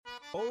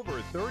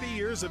Over 30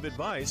 years of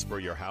advice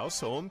for your house,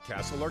 home,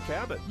 castle, or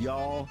cabin.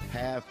 Y'all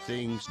have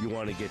things you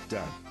want to get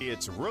done.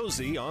 It's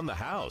Rosie on the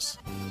House.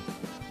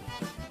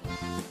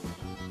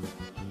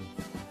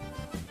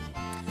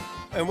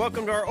 And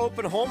welcome to our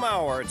open home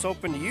hour. It's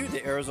open to you,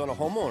 the Arizona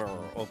homeowner,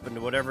 open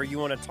to whatever you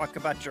want to talk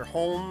about your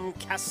home,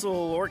 castle,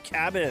 or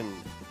cabin.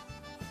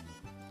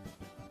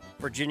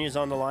 Virginia's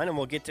on the line, and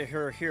we'll get to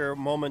her here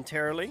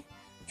momentarily.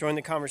 Join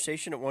the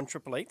conversation at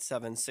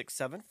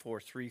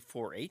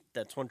 1-888-767-4348.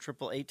 That's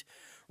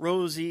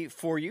 1-888-ROSIE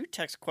for you.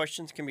 Text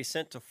questions can be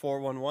sent to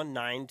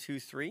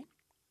 411-923.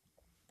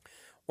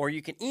 Or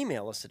you can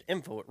email us at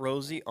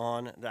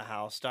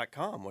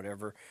info@rosieonthehouse.com.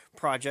 Whatever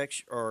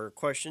projects or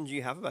questions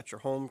you have about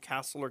your home,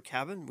 castle, or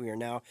cabin. We are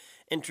now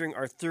entering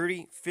our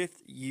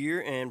 35th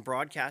year in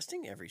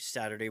broadcasting every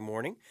Saturday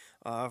morning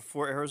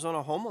for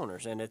Arizona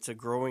homeowners. And it's a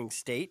growing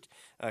state.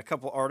 A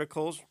couple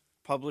articles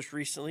published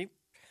recently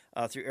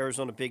through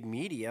Arizona Big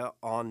Media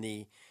on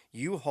the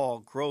U-Haul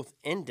Growth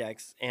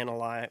Index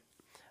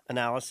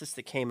analysis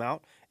that came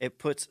out. It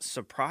puts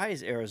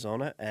Surprise,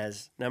 Arizona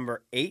as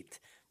number 8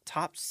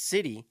 top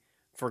city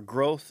for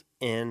growth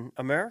in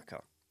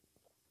America.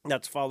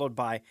 That's followed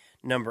by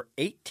number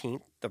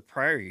 18th the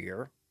prior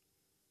year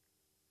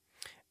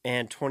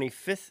and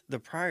 25th the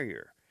prior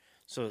year.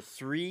 So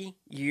 3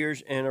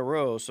 years in a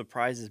row,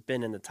 Surprise has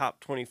been in the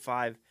top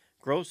 25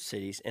 growth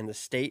cities in the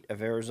state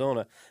of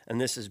Arizona, and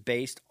this is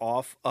based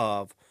off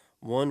of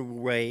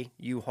one-way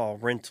U-Haul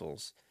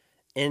rentals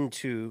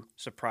into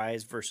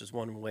Surprise versus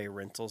one-way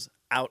rentals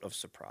out of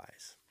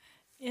Surprise.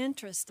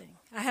 Interesting.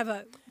 I have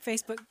a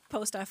Facebook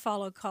post I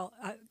follow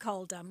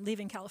called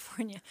Leaving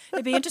California.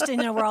 It'd be interesting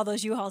to know where all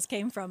those U-Hauls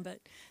came from,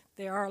 but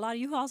there are a lot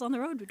of U-Hauls on the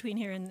road between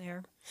here and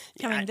there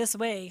coming this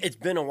way. It's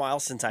been a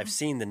while since I've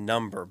seen the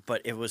number,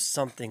 but it was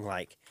something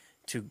like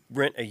to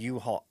rent a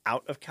U-Haul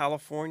out of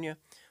California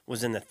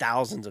was in the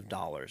thousands of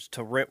dollars.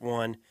 To rent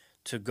one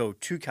to go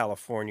to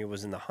California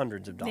was in the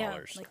hundreds of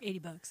dollars. Yeah, like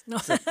 $80. No.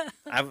 So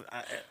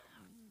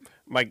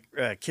my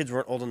kids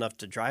weren't old enough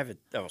to drive it.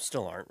 Oh,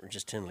 still aren't.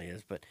 Just Tinley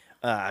is. But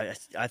I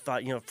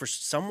thought, for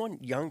someone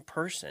young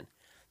person,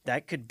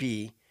 that could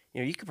be,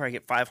 you could probably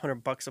get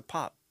 $500 a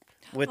pop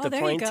with the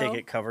plane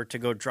ticket covered to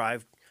go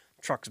drive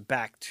trucks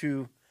back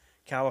to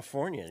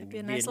California. It'd be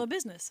a nice little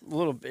business. A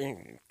little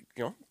bit,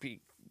 get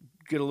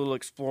a little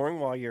exploring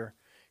while you're,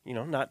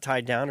 not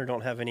tied down or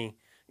don't have any,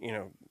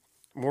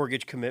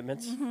 mortgage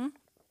commitments. Mm-hmm.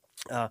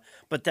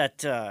 But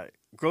that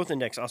growth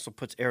index also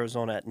puts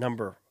Arizona at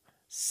number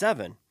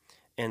 7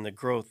 in the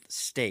growth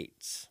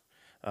states,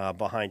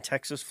 behind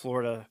Texas,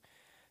 Florida,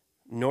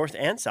 North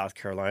and South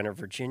Carolina,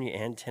 Virginia,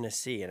 and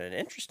Tennessee. And an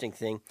interesting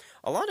thing,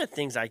 a lot of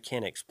things I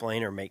can't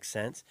explain or make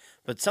sense,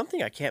 but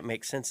something I can't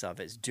make sense of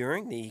is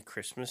during the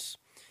Christmas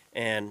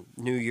and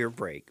New Year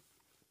break,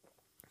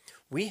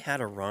 we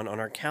had a run on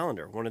our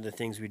calendar. One of the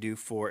things we do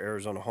for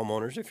Arizona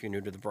homeowners, if you're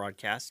new to the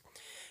broadcast,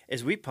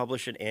 is we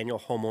publish an annual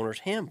homeowners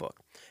handbook.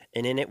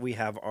 And in it, we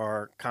have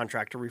our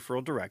contractor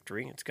referral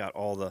directory. It's got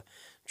all the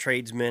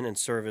tradesmen and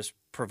service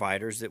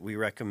providers that we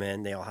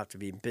recommend. They all have to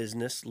be in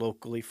business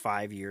locally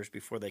 5 years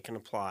before they can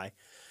apply,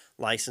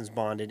 licensed,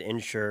 bonded,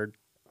 insured.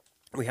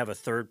 We have a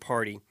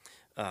third-party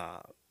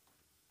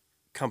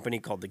company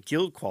called the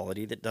Guild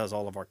Quality that does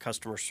all of our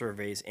customer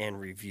surveys and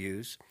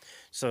reviews.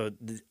 So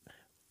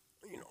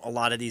a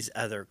lot of these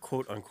other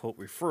quote-unquote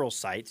referral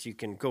sites, you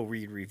can go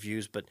read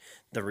reviews, but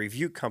the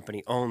review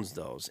company owns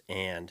those,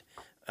 and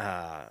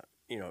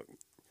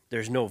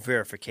there's no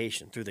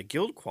verification. Through the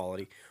Guild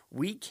Quality,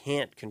 we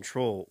can't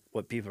control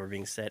what people are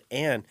being said,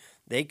 and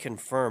they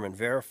confirm and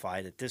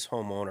verify that this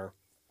homeowner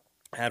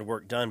had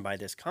work done by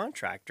this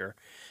contractor,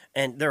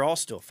 and they're all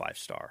still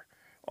 5-star.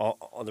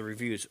 All the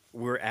reviews.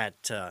 We're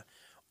at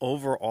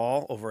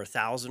overall over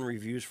 1,000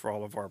 reviews for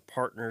all of our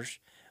partners.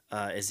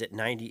 Is at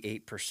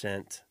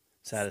 98%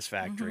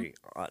 satisfactory.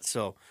 Mm-hmm.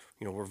 So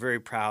we're very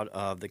proud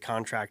of the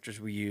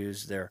contractors we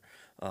use. They're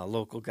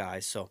local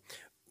guys. So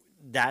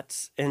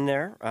that's in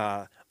there.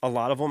 A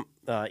lot of them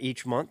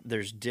each month.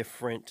 There's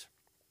different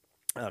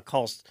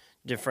calls,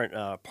 different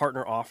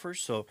partner offers.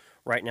 So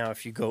right now,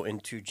 if you go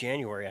into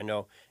January, I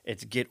know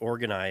it's Get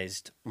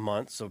Organized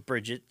month. So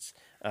Bridget's,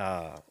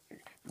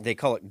 they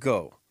call it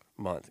Go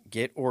month.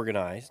 Get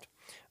Organized.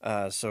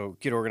 So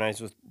Get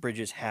Organized with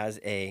Bridget's has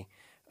a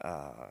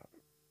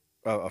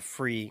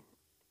free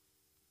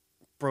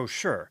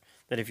brochure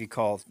that if you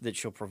call, that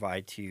she'll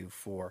provide to you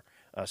for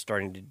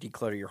starting to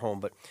declutter your home.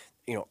 But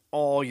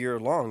all year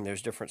long,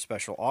 there's different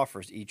special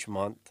offers each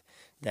month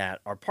that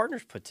our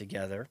partners put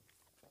together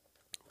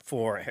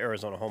for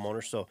Arizona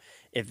homeowners. So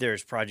if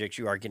there's projects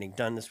you are getting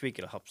done this week,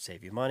 it'll help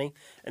save you money.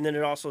 And then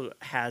it also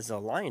has a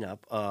lineup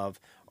of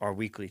our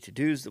weekly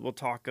to-dos that we'll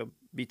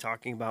be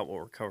talking about, what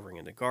we're covering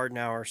in the garden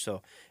hour.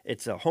 So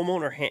it's a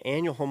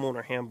annual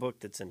homeowner handbook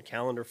that's in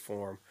calendar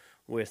form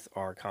with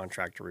our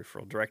contractor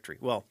referral directory.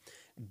 Well,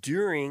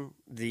 during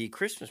the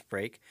Christmas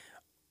break,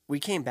 we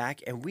came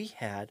back and we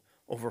had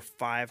over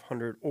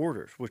 500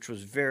 orders, which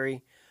was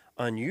very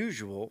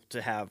unusual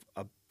to have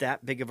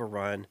that big of a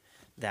run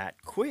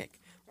that quick.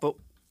 But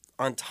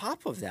on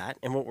top of that,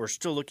 and what we're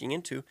still looking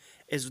into,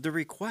 is the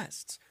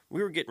requests.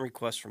 We were getting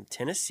requests from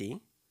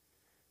Tennessee,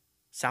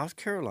 South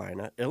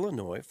Carolina,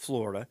 Illinois,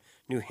 Florida,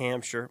 New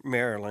Hampshire,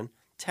 Maryland,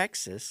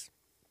 Texas.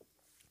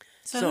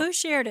 So who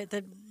shared it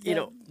that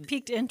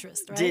piqued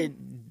interest, right?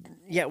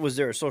 Was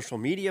there a social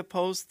media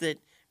post that,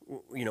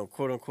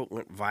 quote unquote,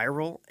 went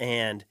viral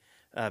and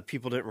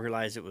people didn't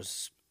realize it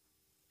was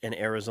an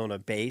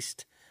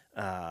Arizona-based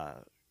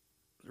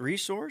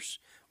resource?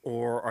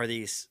 Or are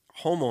these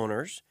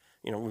homeowners,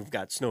 we've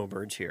got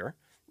snowbirds here,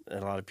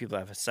 and a lot of people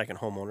have a second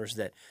homeowners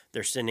that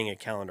they're sending a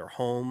calendar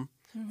home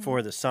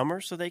for the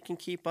summer so they can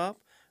keep up.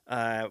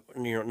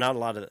 Not a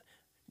lot of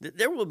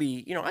there will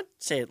be, I'd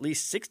say at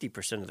least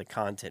 60% of the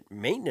content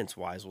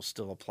maintenance-wise will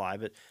still apply,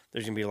 but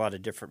there's going to be a lot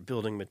of different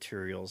building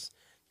materials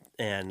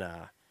and,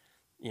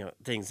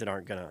 things that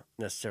aren't going to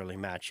necessarily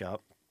match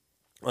up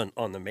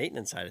on the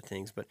maintenance side of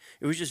things. But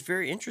it was just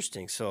very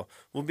interesting. So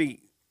we'll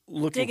be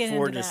looking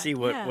forward to see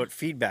what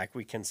feedback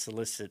we can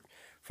solicit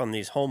from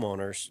these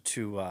homeowners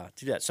to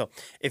do that. So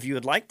if you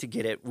would like to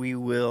get it,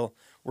 we're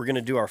going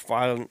to do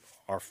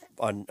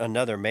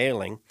another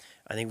mailing.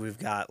 I think we've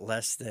got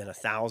less than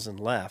 1,000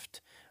 left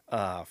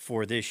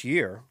for this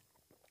year.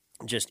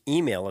 Just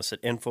email us at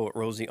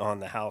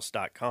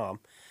info@rosieonthehouse.com.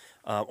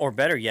 Or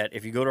better yet,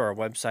 if you go to our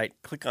website,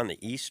 click on the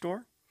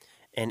e-store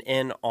and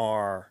and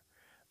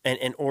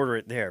order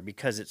it there,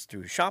 because it's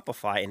through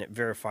Shopify and it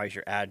verifies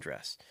your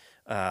address.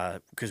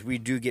 Because we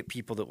do get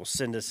people that will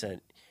send us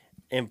an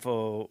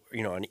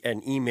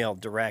email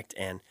direct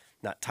and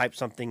not type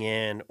something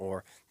in,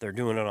 or they're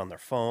doing it on their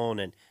phone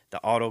and the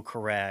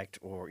autocorrect,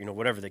 or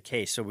whatever the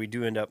case. So we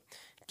do end up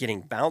getting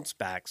bounce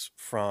backs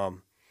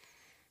from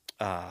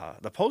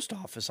the post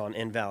office on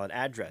invalid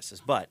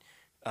addresses, but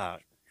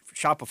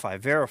Shopify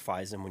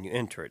verifies them when you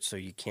enter it, so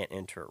you can't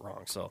enter it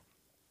wrong. So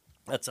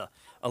that's a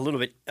little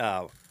bit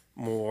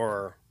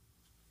more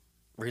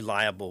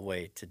reliable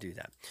way to do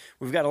that.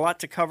 We've got a lot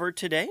to cover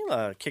today,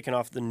 kicking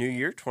off the new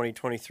year,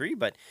 2023,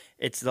 but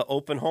it's the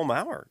open home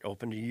hour,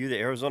 open to you, the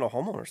Arizona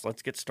homeowners.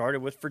 Let's get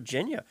started with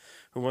Virginia,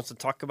 who wants to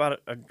talk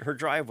about her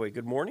driveway.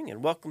 Good morning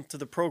and welcome to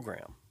the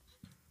program.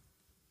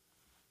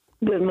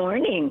 Good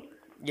morning.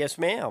 Yes,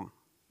 ma'am.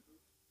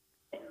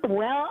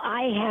 Well,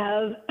 I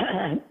have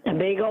a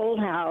big old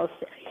house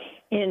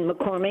in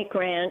McCormick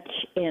Ranch,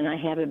 and I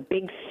have a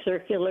big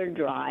circular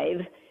drive,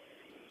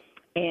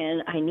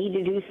 and I need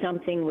to do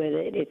something with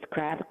it. It's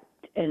cracked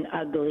and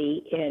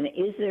ugly, and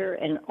is there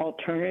an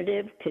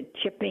alternative to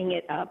chipping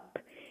it up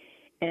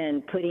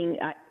and putting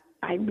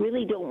I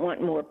really don't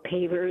want more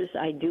pavers.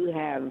 I do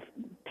have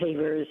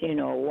pavers,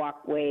 a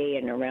walkway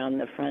and around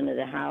the front of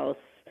the house,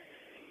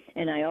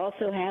 and I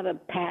also have a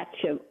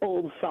patch of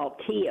old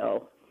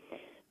saltillo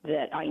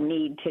that I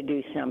need to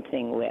do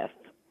something with.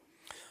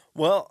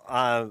 Well,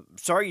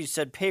 sorry you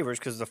said pavers,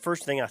 because the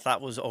first thing I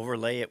thought was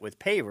overlay it with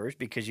pavers,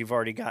 because you've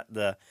already got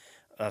the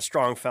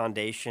strong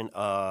foundation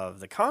of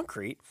the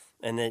concrete,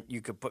 and then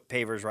you could put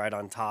pavers right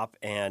on top,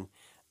 and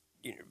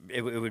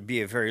it would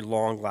be a very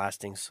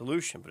long-lasting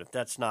solution. But if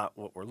that's not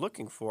what we're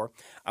looking for,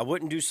 I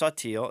wouldn't do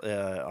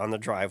saltillo on the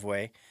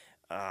driveway.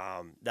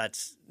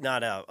 That's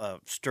not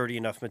a sturdy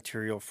enough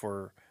material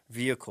for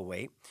vehicle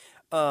weight.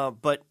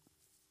 But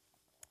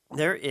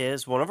there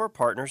is one of our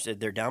partners.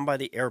 They're down by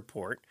the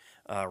airport,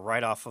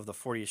 right off of the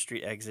 40th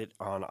Street exit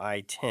on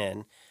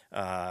I-10,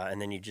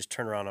 and then you just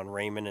turn around on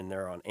Raymond, and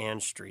they're on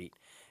Ann Street.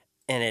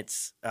 And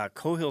it's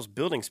Cohills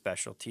Building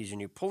Specialties, and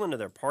you pull into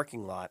their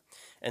parking lot,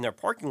 and their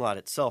parking lot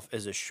itself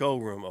is a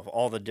showroom of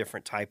all the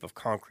different type of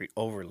concrete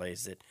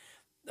overlays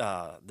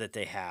that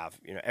they have.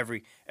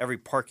 Every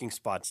parking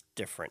spot's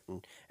different,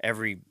 and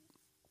every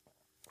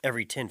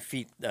 10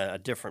 feet a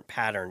different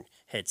pattern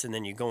hits, and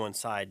then you go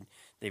inside,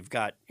 they've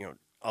got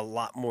a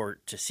lot more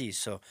to see.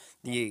 So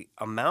the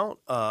amount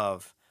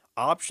of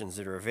options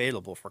that are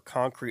available for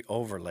concrete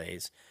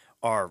overlays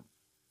are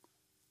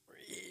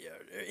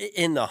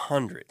in the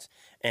hundreds.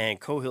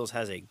 And Cohills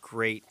has a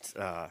great,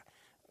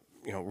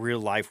 real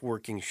life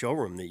working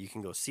showroom that you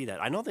can go see that.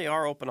 I know they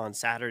are open on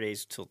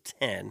Saturdays till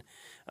 10,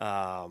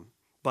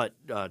 but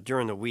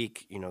during the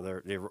week,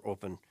 they're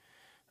open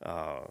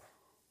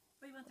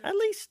at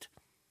least.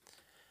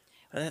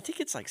 I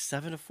think it's like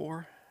 7 to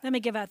 4. Let me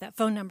give out that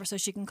phone number so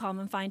she can call them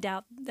and find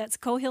out. That's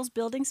Cohills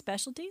Building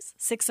Specialties,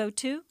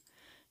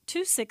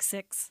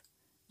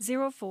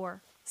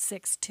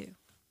 602-266-0462.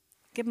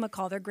 Give them a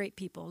call. They're great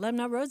people. Let them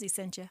know Rosie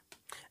sent you.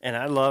 And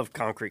I love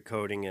concrete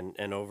coating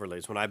and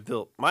overlays. When I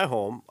built my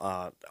home,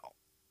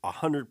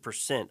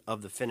 100%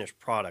 of the finished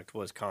product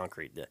was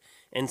concrete. The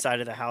inside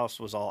of the house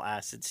was all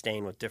acid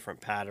stained with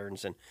different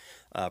patterns, and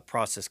a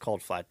process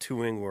called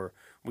flatooing, where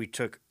we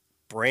took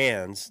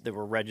brands that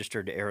were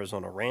registered to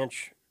Arizona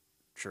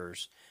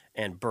ranchers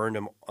and burned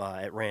them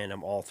at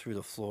random all through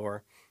the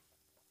floor.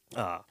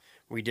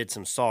 We did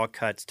some saw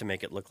cuts to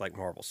make it look like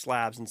marble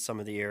slabs in some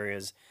of the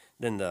areas.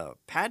 Then the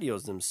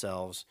patios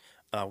themselves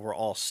were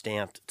all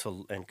stamped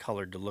and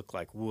colored to look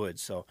like wood.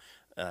 So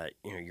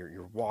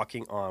you're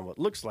walking on what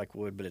looks like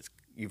wood, but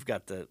you've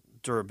got the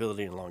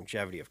durability and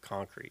longevity of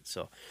concrete.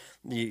 So,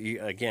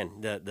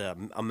 again,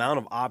 the amount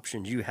of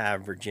options you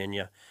have,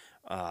 Virginia,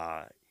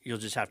 you'll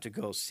just have to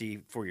go see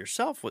for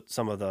yourself what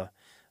some of the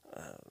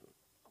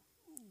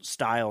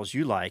styles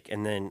you like,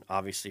 and then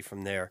obviously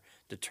from there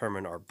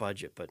determine our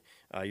budget. But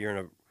you're in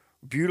a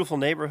beautiful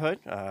neighborhood.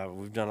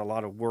 We've done a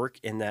lot of work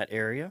in that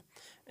area,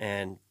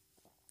 and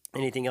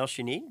anything else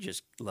you need,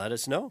 just let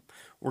us know.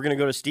 We're going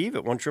to go to Steve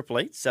at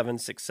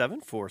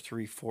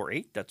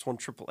 1-888-767-4348. That's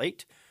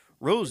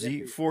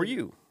 1-888-ROSIE for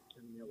you.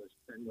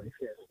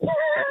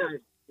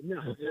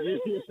 No,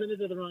 you sent it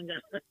to the wrong guy.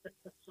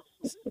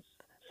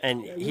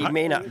 And he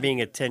may not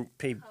be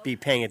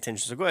paying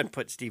attention, so go ahead and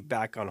put Steve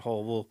back on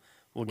hold.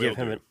 We'll give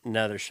him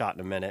another shot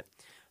in a minute.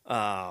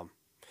 That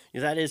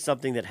is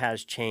something that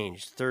has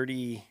changed.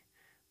 30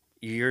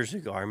 years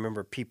ago, I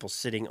remember people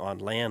sitting on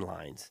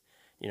landlines,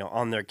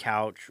 on their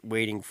couch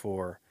waiting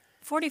for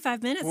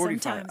 45 minutes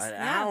sometimes. An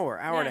hour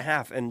and a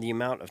half, and the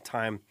amount of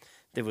time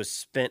that was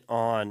spent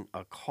on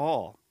a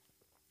call.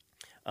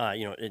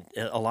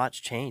 A lot's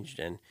changed,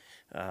 and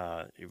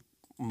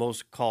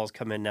most calls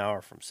come in now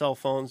are from cell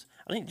phones.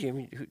 I think,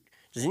 Jamie,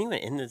 does anyone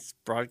in this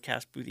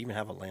broadcast booth even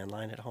have a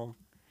landline at home?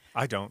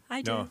 I don't.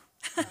 I do. No.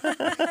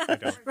 I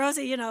don't.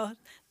 Rosie, the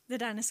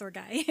dinosaur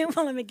guy.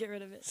 Well, let me get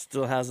rid of it.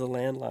 Still has a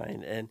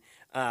landline, and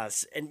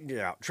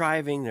they're out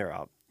driving. They're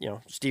out.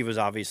 Steve was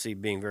obviously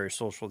being very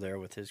social there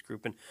with his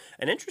group. And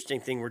an interesting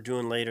thing we're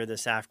doing later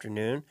this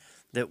afternoon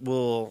that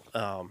will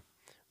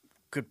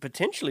could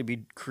potentially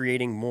be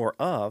creating more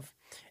of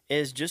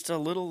is just a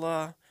little.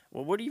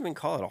 What do you even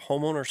call it? A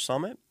homeowner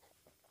summit.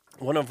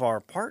 One of our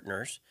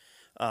partners,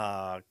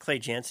 Clay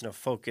Jansen of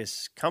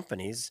Focus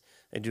Companies,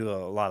 they do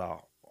a lot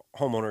of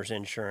homeowners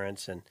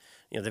insurance, and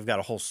they've got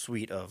a whole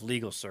suite of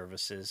legal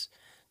services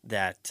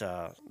that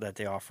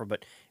they offer.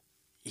 But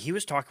he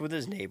was talking with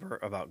his neighbor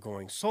about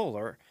going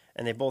solar,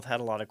 and they both had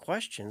a lot of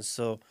questions.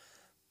 So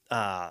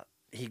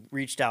he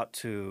reached out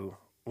to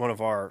one of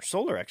our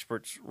solar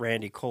experts,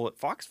 Randy Cole at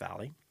Fox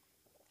Valley,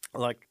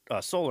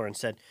 Solar, and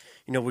said,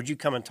 would you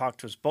come and talk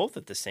to us both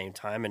at the same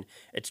time? And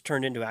it's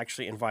turned into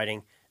actually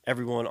inviting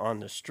everyone on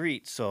the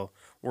street. So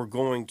we're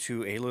going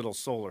to a little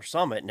solar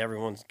summit, and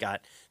everyone's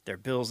got their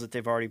bills that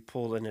they've already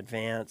pulled in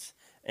advance,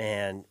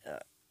 and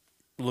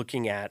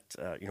looking at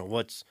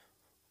what's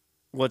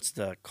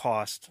the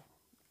cost,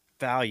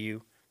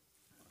 value,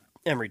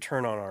 and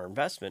return on our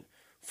investment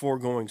for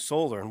going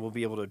solar, and we'll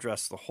be able to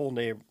address the whole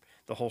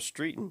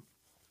street. And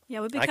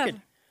yeah, we'll be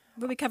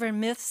covering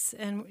myths,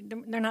 and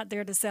they're not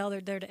there to sell;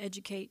 they're there to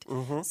educate.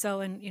 Mm-hmm.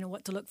 So, and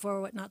what to look for,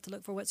 what not to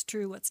look for, what's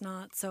true, what's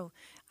not. So,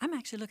 I'm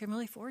actually looking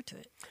really forward to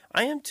it.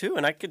 I am too,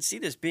 and I could see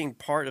this being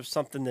part of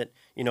something that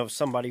if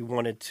somebody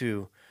wanted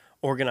to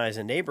organize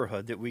a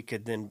neighborhood, that we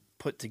could then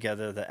put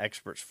together the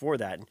experts for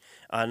that,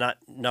 and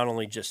not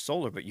only just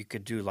solar, but you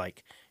could do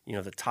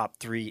the top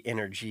 3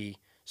 energy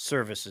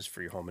services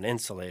for your home: an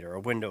insulator,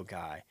 a window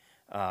guy,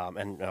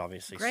 and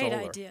obviously Great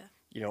solar. idea.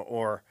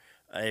 Or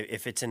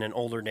if it's in an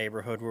older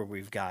neighborhood where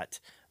we've got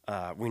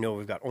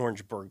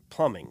Orangeburg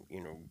Plumbing,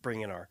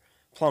 bring in our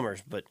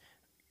plumbers, but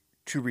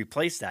to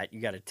replace that,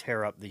 you got to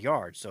tear up the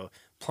yard. So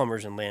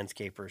plumbers and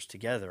landscapers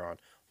together on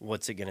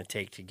what's it going to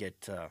take to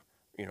get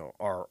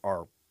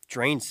our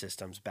drain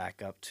systems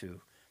back up to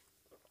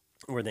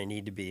where they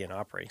need to be and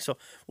operating. So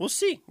we'll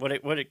see what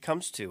it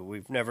comes to.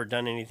 We've never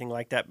done anything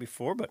like that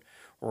before, but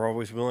we're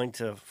always willing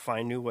to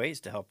find new ways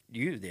to help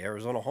you, the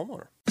Arizona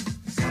homeowner.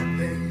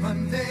 Sunday,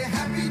 Monday,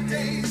 happy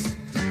days.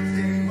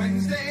 Tuesday,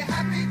 Wednesday,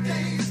 happy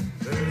days.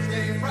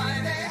 Thursday,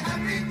 Friday,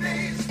 happy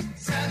days.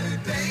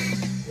 Saturday,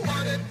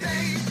 what a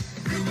day.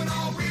 Grooving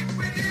all week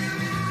with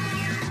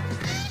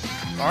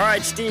you. All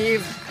right,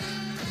 Steve.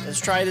 Let's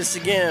try this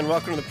again.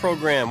 Welcome to the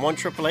program.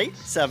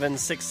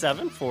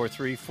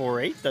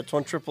 1-888-767-4348. That's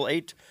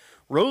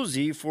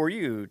 1-888-ROSIE for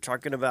you.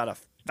 Talking about a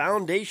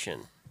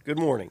foundation. Good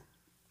morning.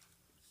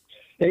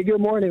 Hey, good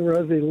morning,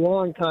 Rosie.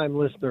 Long-time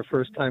listener,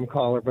 first-time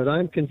caller, but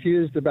I'm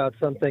confused about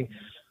something.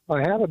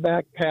 I have a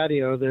back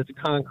patio that's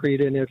concrete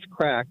and it's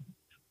cracked,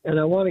 and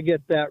I want to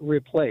get that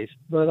replaced.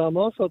 But I'm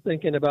also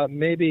thinking about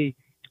maybe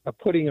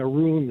putting a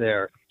room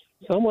there.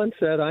 Someone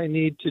said I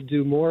need to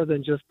do more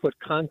than just put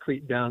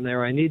concrete down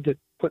there. I need to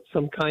put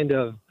some kind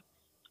of,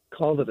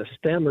 call it a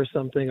stem or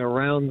something,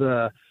 around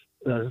the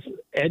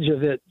edge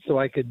of it so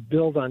I could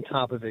build on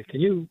top of it. Can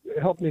you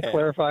help me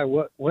clarify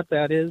what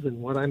that is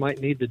and what I might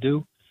need to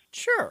do?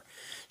 Sure.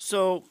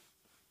 So,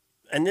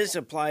 and this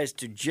applies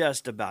to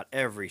just about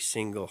every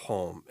single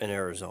home in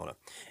Arizona.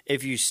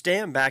 If you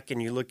stand back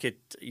and you look at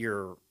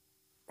your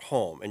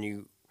home and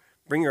you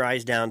bring your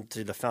eyes down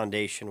to the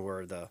foundation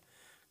where the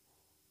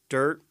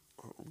dirt,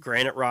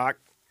 granite rock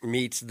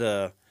meets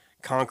the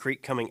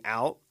concrete coming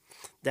out,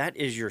 that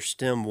is your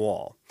stem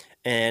wall.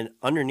 And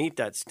underneath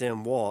that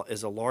stem wall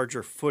is a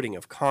larger footing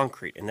of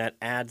concrete, and that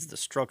adds the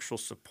structural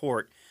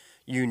support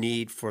you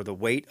need for the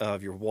weight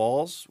of your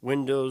walls,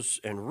 windows,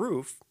 and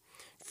roof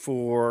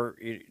for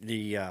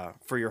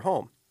your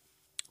home.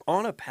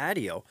 On a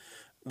patio,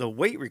 the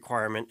weight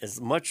requirement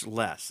is much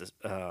less.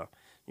 A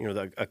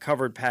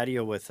covered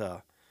patio with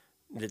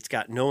that's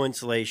got no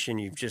insulation.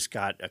 You've just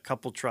got a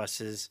couple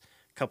trusses,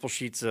 a couple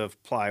sheets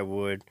of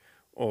plywood,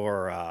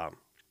 or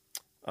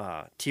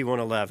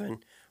T111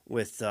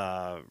 with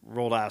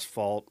rolled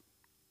asphalt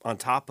on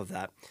top of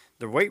that.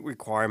 The weight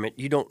requirement,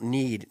 you don't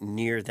need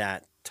near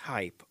that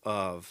type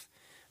of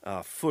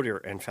footer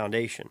and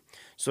foundation.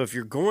 So if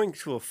you're going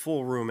to a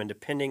full room, and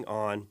depending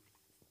on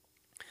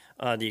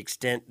the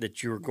extent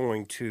that you're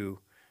going to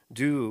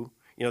do,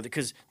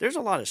 because there's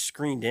a lot of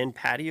screened-in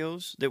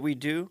patios that we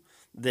do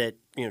that,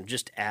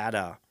 just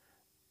that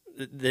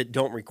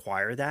don't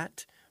require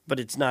that, but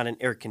it's not an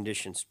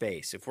air-conditioned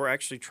space. If we're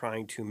actually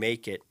trying to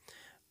make it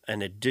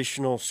an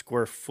additional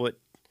square foot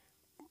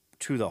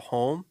to the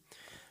home,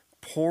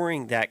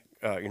 pouring that,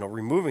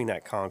 removing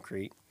that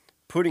concrete,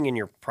 putting in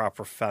your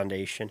proper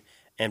foundation,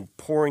 and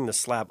pouring the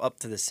slab up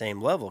to the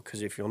same level,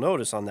 because if you'll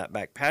notice on that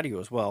back patio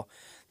as well,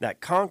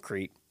 that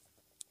concrete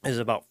is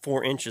about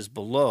 4 inches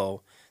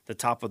below the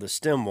top of the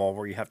stem wall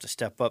where you have to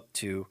step up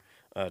to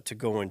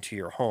go into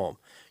your home.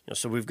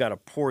 So we've got to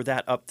pour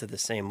that up to the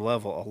same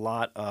level. A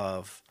lot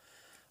of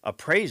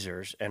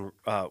appraisers and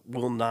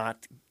will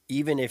not,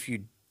 even if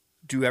you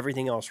do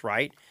everything else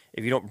right,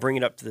 if you don't bring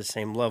it up to the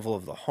same level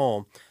of the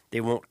home,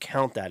 they won't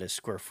count that as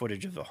square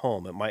footage of the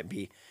home. It might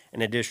be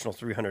an additional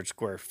 300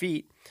 square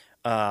feet,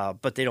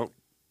 but they don't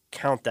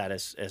count that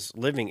as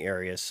living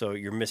areas, so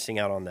you're missing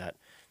out on that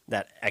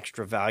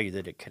extra value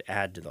that it could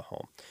add to the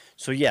home.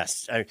 So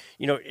yes,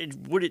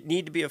 would it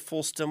need to be a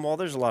full stem wall?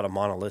 There's a lot of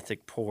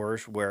monolithic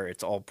pours where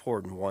it's all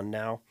poured in one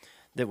now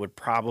that would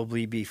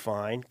probably be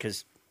fine,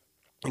 because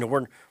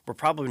we're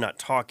probably not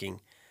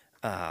talking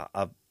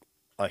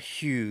a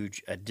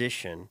huge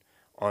addition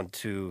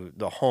onto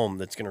the home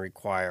that's going to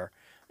require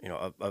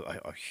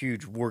a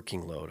huge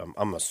working load.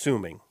 I'm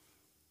assuming.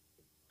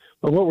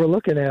 Well, what we're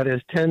looking at is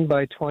 10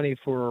 by 20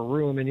 for a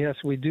room, and yes,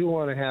 we do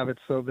want to have it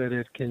so that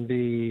it can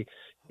be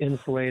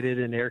insulated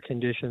and air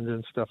conditioned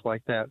and stuff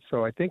like that.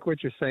 So I think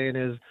what you're saying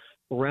is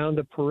around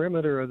the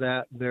perimeter of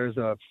that, there's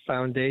a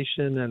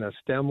foundation and a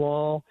stem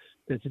wall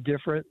that's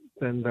different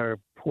than the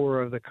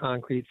pour of the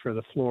concrete for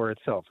the floor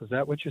itself. Is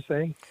that what you're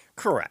saying?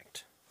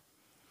 Correct.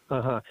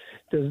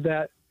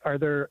 Are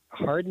there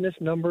hardness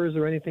numbers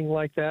or anything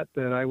like that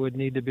I would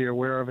need to be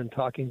aware of in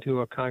talking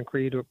to a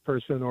concrete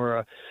person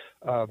or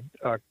a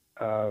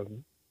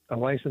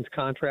licensed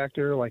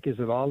contractor? Like, is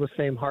it all the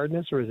same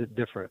hardness or is it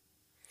different?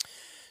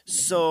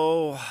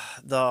 So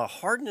the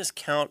hardness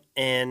count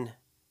in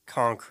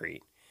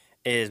concrete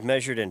is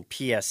measured in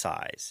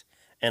PSIs,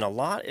 and a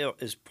lot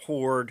is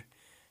poured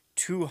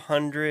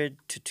 200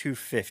 to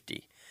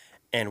 250.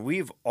 And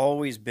we've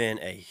always been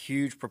a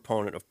huge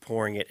proponent of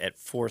pouring it at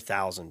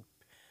 4,000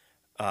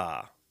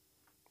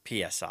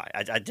 PSI.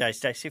 Did I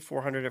say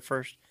 400 at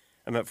first?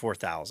 I meant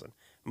 4,000.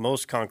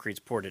 Most concrete's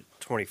poured at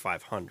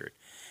 2,500.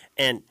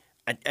 And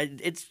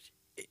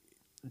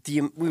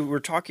we were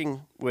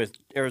talking with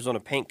Arizona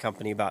Paint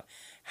Company about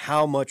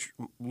how much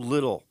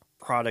little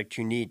product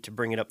you need to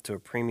bring it up to a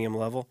premium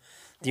level.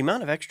 The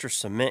amount of extra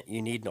cement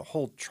you need in a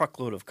whole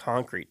truckload of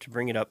concrete to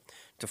bring it up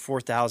to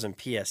 4,000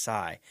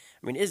 PSI,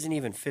 isn't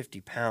even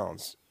 50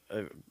 pounds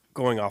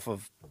going off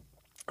of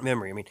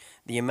memory.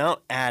 The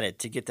amount added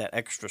to get that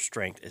extra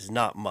strength is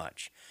not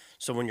much.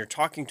 So when you're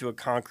talking to a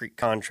concrete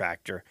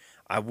contractor,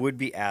 I would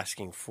be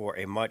asking for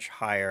a much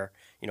higher,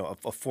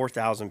 a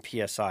 4,000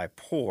 PSI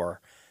pour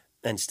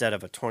instead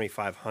of a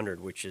 2,500,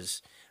 which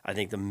is, I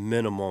think, the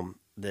minimum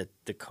that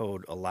the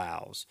code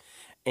allows.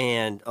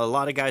 And a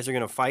lot of guys are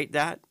going to fight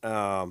that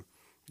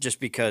just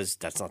because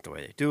that's not the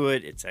way they do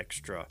it. It's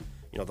extra.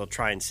 They'll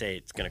try and say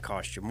it's going to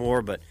cost you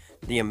more, but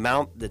the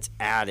amount that's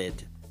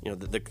added,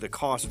 the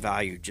cost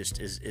value just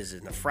is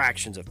in the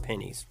fractions of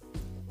pennies.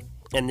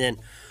 And then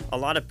a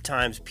lot of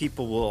times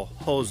people will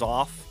hose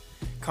off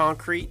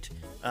concrete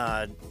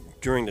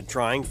during the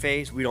drying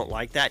phase. We don't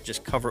like that.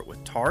 Just cover it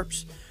with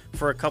tarps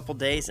for a couple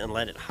days and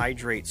let it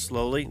hydrate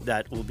slowly.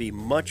 That will be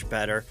much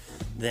better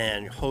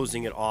than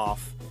hosing it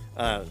off,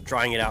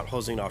 drying it out,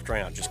 hosing it off,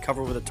 drying it out. Just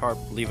cover it with a tarp,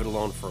 leave it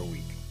alone for a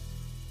week.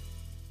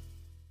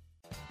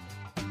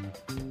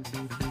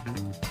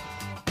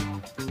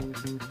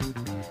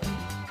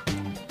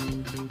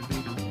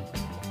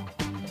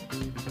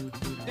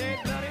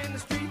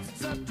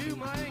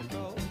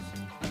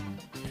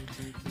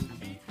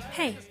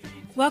 Hey,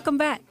 welcome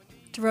back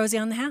to Rosie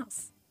on the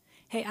House.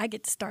 Hey, I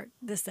get to start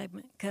this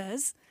segment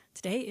because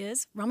today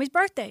is Romy's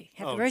birthday.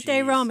 Happy birthday,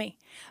 geez. Romy.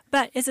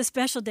 But it's a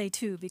special day,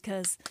 too,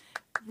 because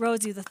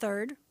Rosie the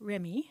third,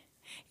 Remy,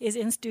 is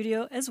in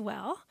studio as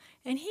well,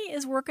 and he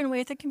is working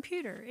away at the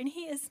computer, and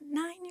he is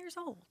 9 years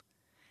old,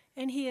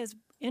 and he is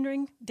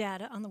entering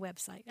data on the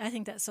website. I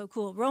think that's so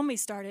cool. Romy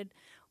started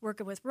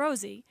working with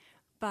Rosie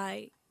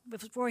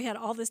before he had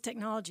all this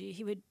technology.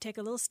 He would take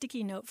a little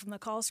sticky note from the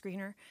call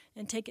screener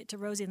and take it to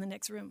Rosie in the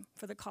next room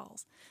for the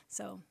calls.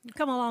 So you've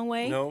come a long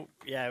way. No,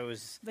 yeah, it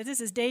was. But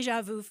this is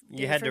deja vu.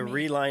 You had to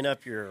reline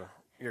up your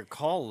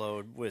call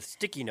load with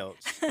sticky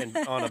notes and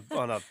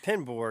on a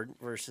pin board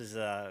versus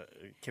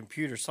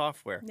computer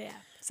software. Yeah,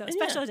 so a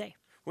special day.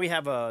 We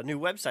have a new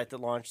website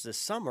that launched this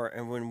summer,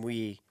 and when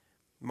we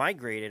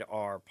migrated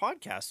our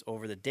podcast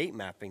over, the date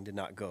mapping did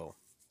not go.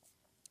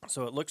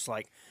 So it looks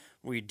like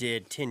we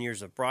did 10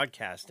 years of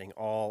broadcasting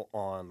all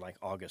on like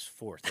August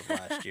 4th of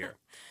last year.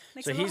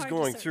 Makes So it a little he's hard to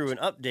going through search.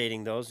 and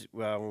updating those.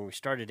 When we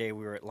started today,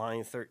 we were at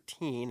line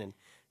 13, and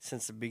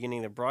since the beginning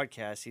of the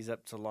broadcast, he's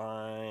up to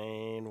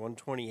line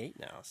 128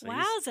 now. So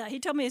he's- Wowza! He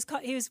told me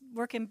he was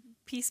working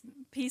piece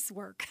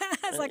work.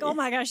 I was like, oh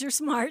my gosh, you're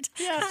smart.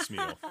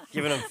 Piecemeal.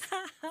 giving him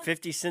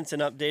 50 cents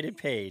an updated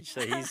page. So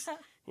he's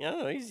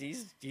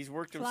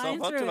worked himself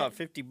Flying up to through about it.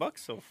 50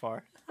 bucks so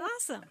far.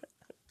 Awesome.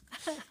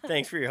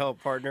 Thanks for your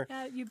help, partner.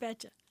 You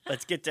betcha.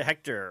 Let's get to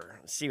Hector.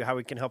 See how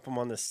we can help him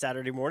on this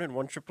Saturday morning.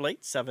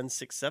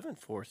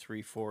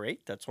 1-888-767-4348.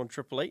 That's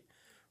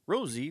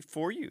 1-888-ROSIE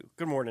for you.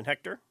 Good morning,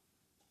 Hector.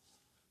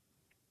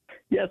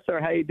 Yes, sir.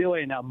 How you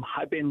doing?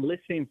 I've been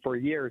listening for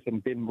years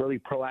and been really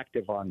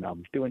proactive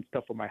on doing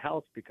stuff with my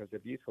house because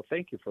of you. So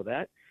thank you for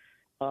that.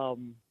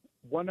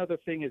 One other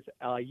thing is,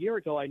 a year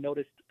ago I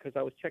noticed, because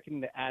I was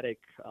checking the attic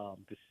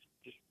just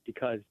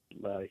because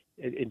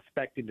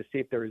inspecting to see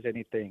if there was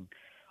anything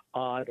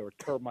odd or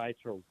termites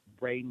or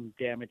rain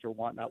damage or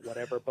whatnot,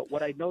 whatever. But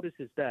what I noticed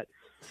is that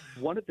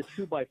one of the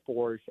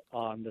 2x4s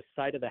on the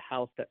side of the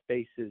house that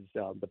faces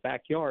the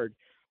backyard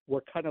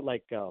were kind of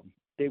like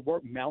they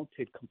weren't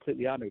mounted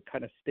completely on. It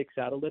kind of sticks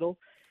out a little.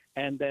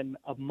 And then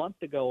a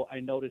month ago, I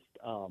noticed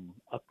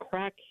a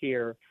crack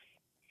here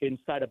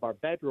inside of our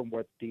bedroom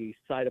where the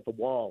side of the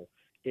wall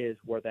is,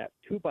 where that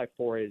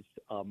 2x4 is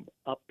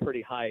up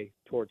pretty high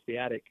towards the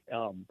attic.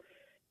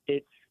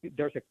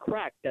 There's a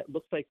crack that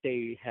looks like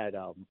they had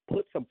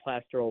put some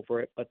plaster over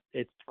it, but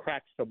it's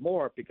cracked some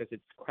more because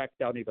it's cracked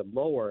down even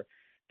lower,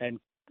 and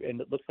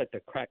it looks like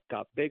the crack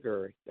got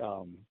bigger.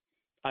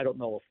 I don't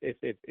know if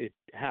it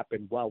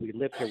happened while we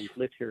lived here. We've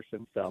lived here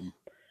since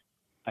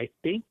I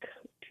think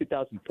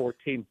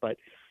 2014. But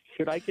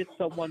should I get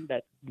someone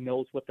that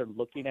knows what they're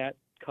looking at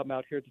come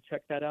out here to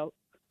check that out?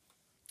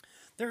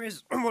 There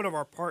is one of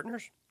our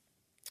partners,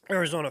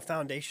 Arizona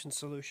Foundation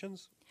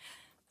Solutions.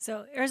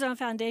 So Arizona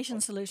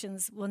Foundation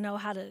Solutions will know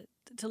how to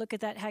look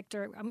at that,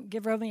 Hector.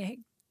 Give Romy a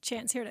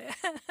chance here to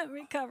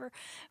recover.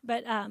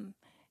 But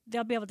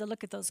they'll be able to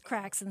look at those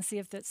cracks and see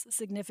if that's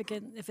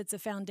significant, if it's a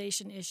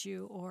foundation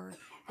issue, or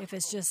if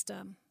it's just,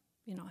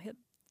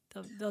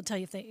 they'll tell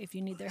you if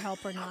you need their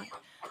help or not.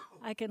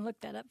 I can look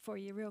that up for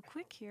you real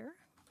quick here,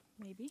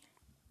 maybe.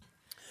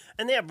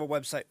 And they have a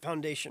website,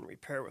 Foundation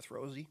Repair with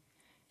Rosie.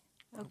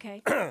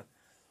 Okay.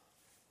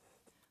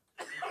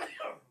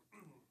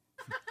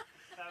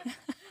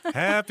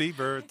 Happy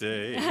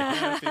birthday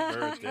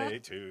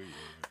to you.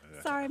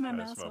 Sorry, my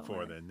That's mouse won't before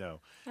work. then. No.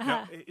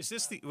 Now, is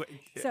this the?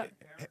 So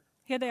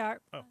here they are.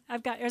 Oh.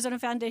 I've got Arizona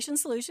Foundation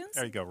Solutions,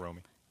 There you go,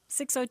 Romy.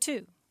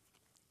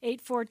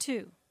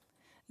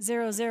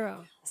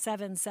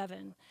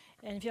 602-842-0077.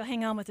 And if you'll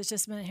hang on with us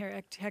just a minute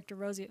here, Hector,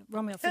 Romy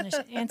will finish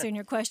answering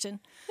your question.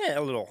 Yeah,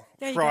 a little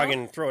There you frog go.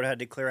 and throat had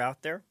to clear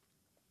out there.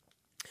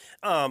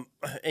 And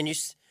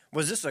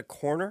was this a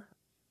corner?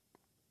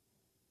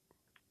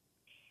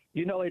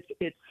 You know,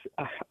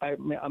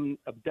 I'm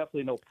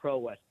definitely no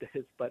pro at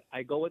this, but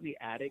I go in the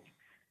attic,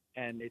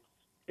 and it's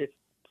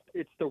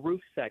the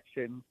roof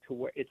section to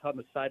where it's on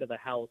the side of the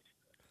house,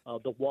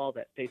 the wall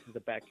that faces the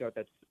backyard.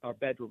 That's our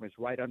bedroom is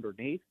right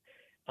underneath.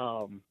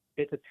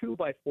 It's a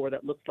 2x4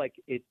 that looks like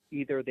it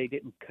either they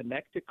didn't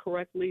connect it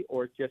correctly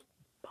or it just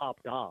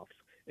popped off.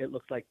 It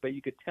looks like, but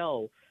you could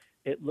tell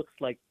it looks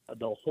like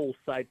the whole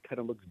side kind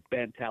of looks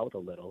bent out a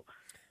little.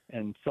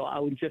 And so I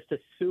was just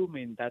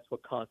assuming that's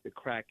what caused the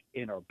crack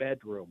in our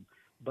bedroom.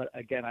 But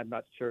again, I'm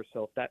not sure.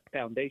 So if that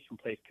foundation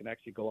place can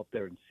actually go up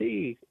there and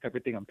see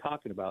everything I'm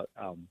talking about,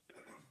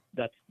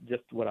 that's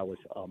just what I was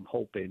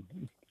hoping.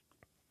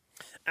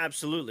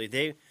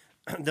 Absolutely.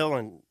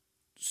 They'll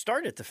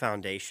start at the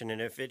foundation,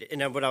 and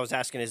and what I was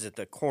asking, is it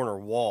the corner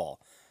wall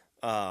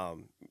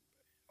on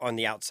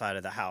the outside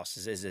of the house?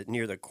 Is it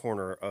near the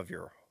corner of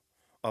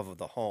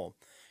the home?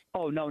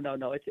 Oh no!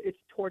 It's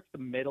towards the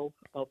middle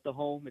of the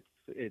home.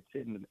 It's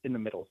in the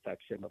middle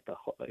section of the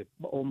home,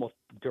 almost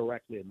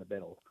directly in the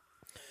middle.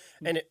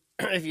 And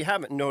if you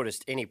haven't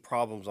noticed any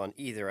problems on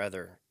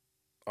either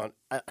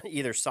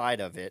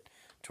side of it,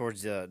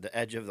 towards the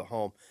edge of the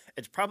home,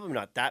 it's probably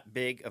not that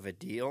big of a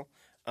deal.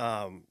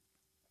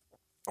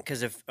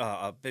 Because if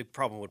a big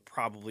problem would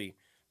probably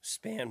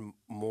span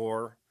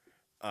more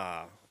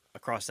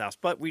across the house.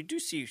 But we do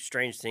see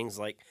strange things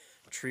like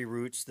tree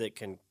roots that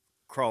can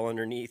crawl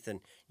underneath, and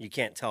you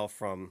can't tell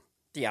from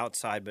the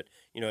outside, but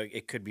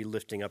it could be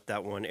lifting up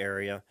that one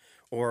area,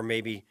 or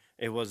maybe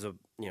it was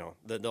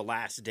the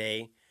last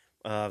day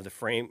of the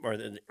frame, or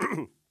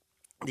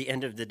the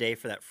end of the day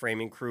for that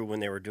framing crew when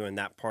they were doing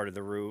that part of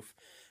the roof,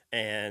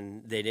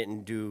 and they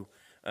didn't do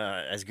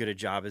as good a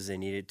job as they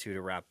needed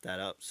to wrap that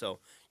up. So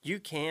you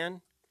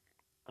can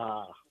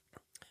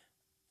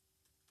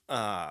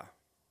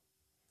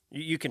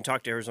you can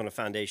talk to Arizona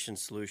Foundation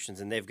Solutions,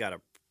 and they've got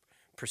a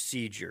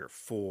procedure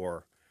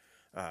for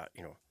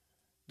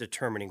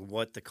determining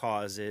what the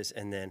cause is,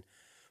 and then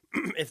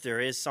if there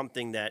is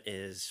something that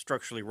is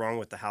structurally wrong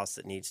with the house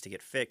that needs to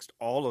get fixed,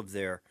 all of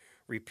their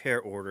repair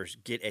orders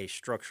get a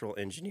structural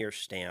engineer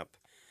stamp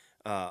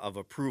of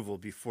approval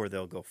before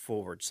they'll go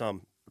forward.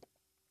 Some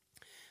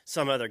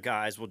other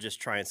guys will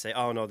just try and say,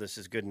 oh, no, this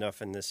is good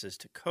enough and this is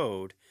to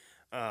code.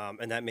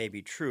 And that may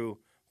be true,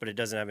 but it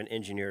doesn't have an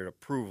engineered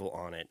approval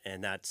on it.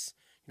 And that's,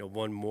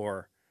 one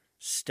more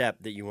step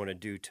that you want to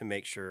do to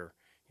make sure,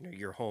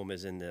 your home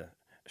is in the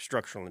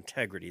structural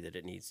integrity that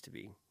it needs to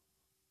be.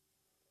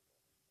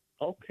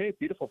 Okay,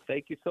 beautiful.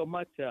 Thank you so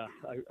much. I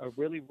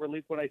really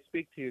relieve when I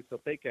speak to you,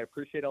 so thank you. I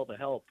appreciate all the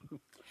help.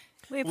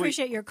 We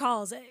appreciate your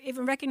calls.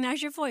 Even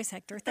recognize your voice,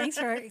 Hector. Thanks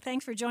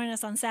for joining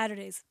us on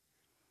Saturdays.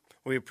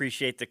 We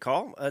appreciate the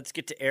call. Let's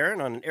get to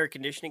Aaron on an air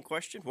conditioning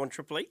question.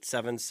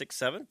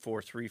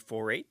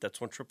 1-888-767-4348. That's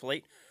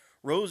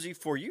 1-888-ROSIE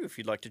for you if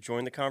you'd like to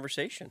join the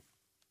conversation.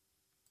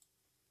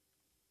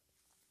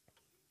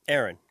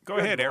 Aaron. Go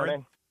ahead,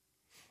 Aaron.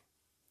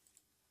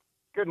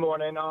 Good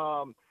morning.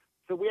 So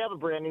we have a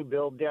brand new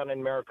build down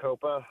in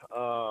Maricopa.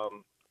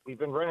 We've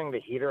been running the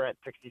heater at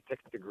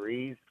 66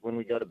 degrees when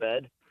we go to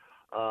bed.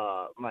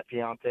 My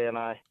fiance and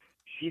I.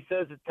 She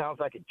says it sounds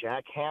like a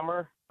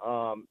jackhammer.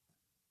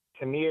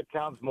 To me, it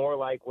sounds more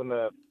like when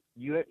the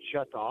unit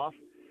shuts off,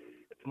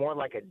 it's more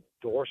like a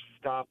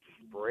doorstop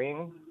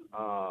spring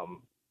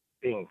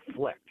being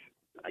flicked,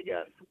 I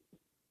guess.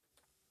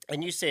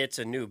 And you say it's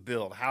a new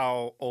build.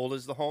 How old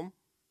is the home?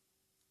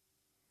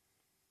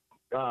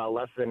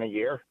 Less than a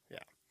year. Yeah.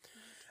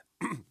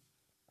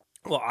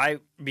 Well,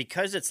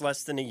 because it's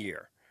less than a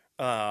year,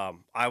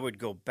 I would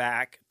go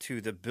back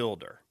to the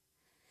builder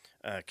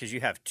because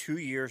you have 2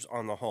 years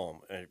on the home.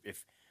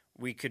 If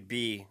we could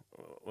be,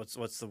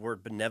 what's the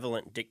word,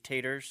 benevolent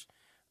dictators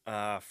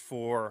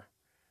for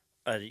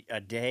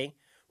a day,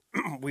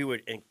 we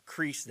would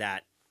increase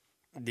that.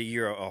 The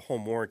year a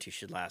home warranty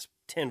should last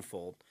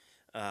tenfold.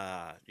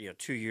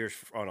 2 years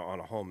on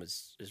a home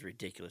is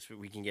ridiculous.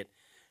 We can get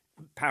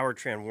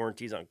powertrain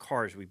warranties on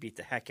cars we beat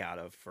the heck out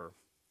of for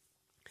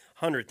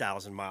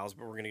 100,000 miles,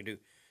 but we're going to do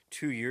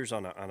 2 years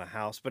on a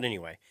house. But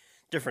anyway,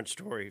 different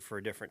story for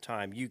a different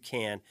time. You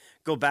can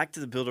go back to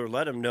the builder,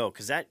 let them know,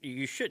 because that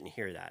you shouldn't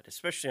hear that,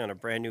 especially on a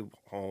brand new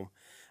home.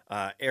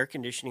 Air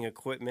conditioning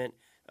equipment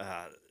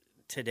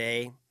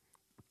today,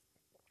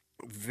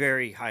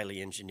 very highly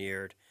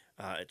engineered.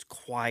 It's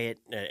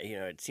quiet.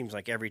 It seems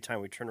like every time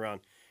we turn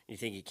around, you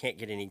think you can't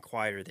get any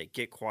quieter. They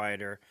get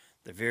quieter.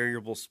 The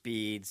variable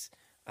speeds,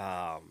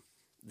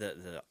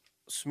 the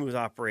smooth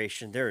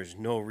operation. There is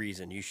no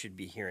reason you should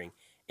be hearing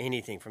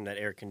anything from that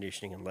air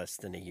conditioning in less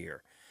than a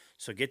year.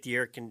 So get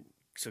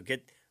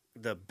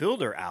the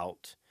builder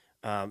out.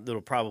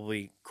 That'll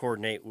probably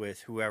coordinate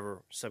with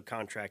whoever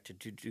subcontracted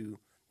to do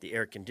the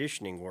air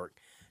conditioning work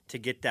to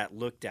get that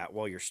looked at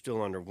while you're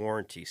still under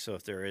warranty. So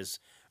if there is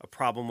a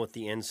problem with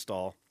the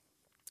install,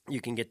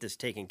 you can get this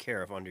taken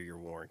care of under your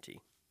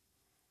warranty.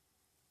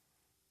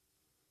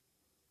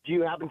 Do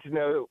you happen to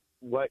know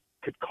what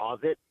could cause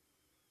it?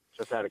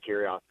 Just out of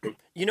curiosity.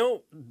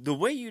 The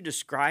way you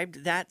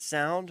described that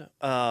sound,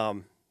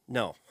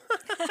 no.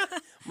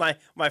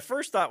 My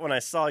first thought when I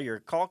saw your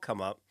call come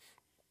up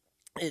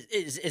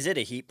is it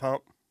a heat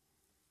pump?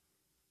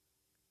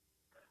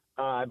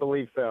 I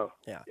believe so.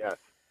 Yeah. Yes.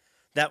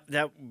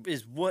 That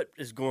is what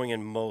is going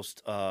in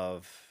most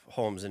of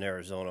homes in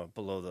Arizona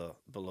below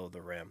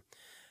the rim.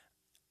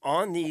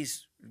 On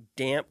these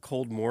damp,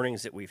 cold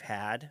mornings that we've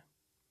had,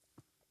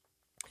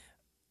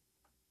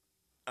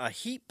 a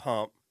heat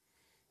pump,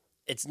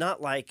 it's not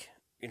like,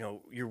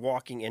 you're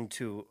walking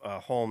into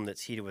a home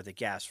that's heated with a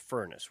gas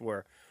furnace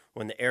where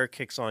when the air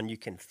kicks on, you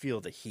can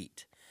feel the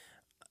heat.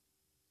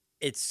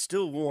 It's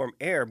still warm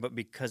air, but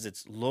because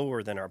it's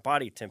lower than our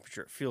body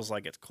temperature, it feels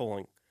like it's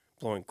blowing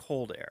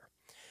cold air.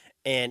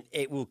 And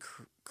it will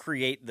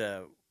create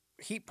the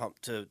heat pump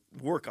to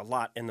work a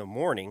lot in the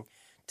morning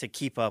to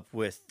keep up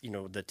with,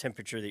 the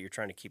temperature that you're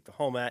trying to keep the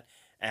home at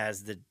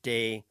as the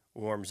day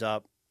warms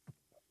up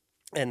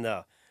and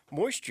the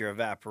moisture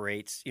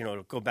evaporates,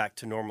 it'll go back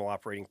to normal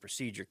operating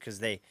procedure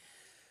because I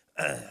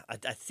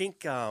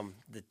think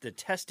the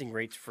testing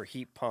rates for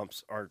heat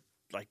pumps are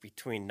like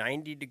between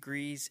 90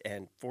 degrees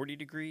and 40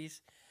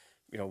 degrees.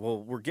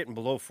 We're getting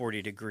below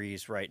 40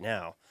 degrees right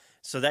now.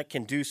 So that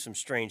can do some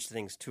strange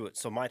things to it.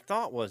 So my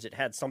thought was it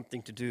had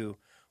something to do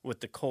with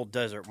the cold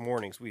desert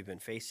mornings we've been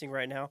facing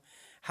right now.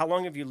 How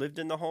long have you lived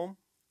in the home?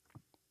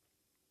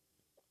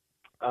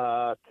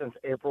 Since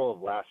April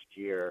of last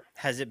year.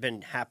 Has it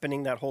been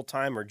happening that whole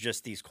time or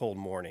just these cold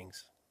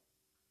mornings?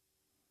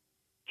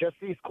 Just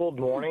these cold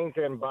mornings,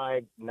 and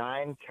by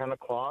 9, 10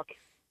 o'clock,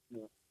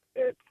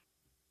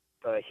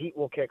 the heat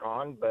will kick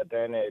on, but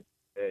then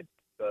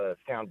the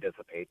sound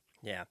dissipates.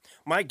 Yeah.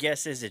 My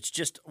guess is it's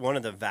just one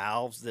of the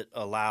valves that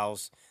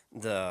allows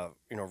the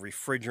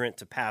refrigerant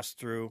to pass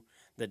through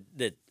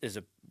that is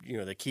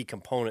the key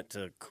component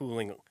to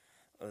cooling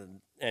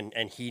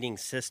and heating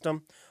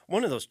system.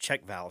 One of those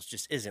check valves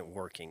just isn't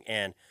working.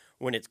 And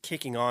when it's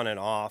kicking on and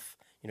off,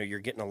 you're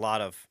getting a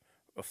lot of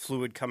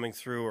fluid coming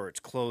through, or it's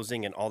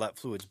closing and all that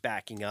fluid's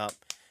backing up,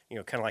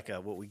 kind of like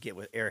what we get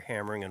with air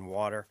hammering and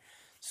water.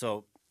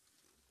 So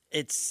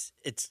it's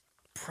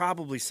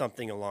probably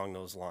something along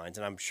those lines.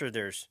 And I'm sure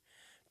there's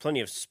plenty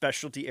of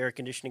specialty air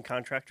conditioning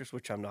contractors,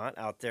 which I'm not,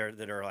 out there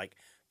that are like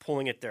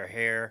pulling at their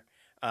hair,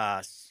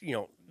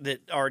 that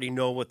already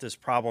know what this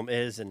problem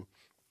is. And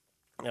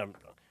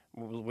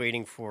we're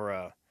waiting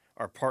for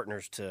our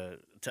partners to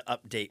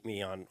update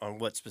me on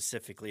what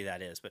specifically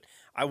that is. But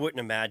I wouldn't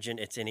imagine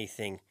it's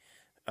anything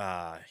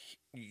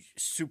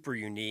super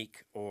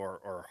unique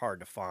or hard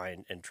to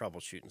find and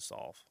troubleshoot and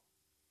solve.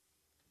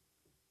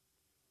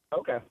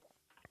 Okay.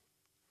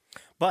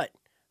 But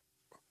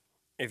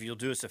if you'll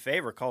do us a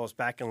favor, call us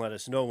back and let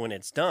us know when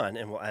it's done,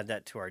 and we'll add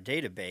that to our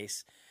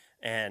database.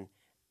 And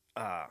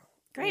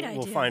Great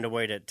we'll idea. find a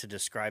way to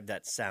describe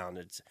that sound.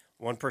 It's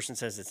one person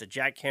says it's a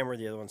jackhammer,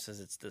 the other one says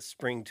it's the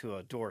spring to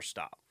a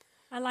doorstop.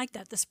 I like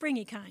that, the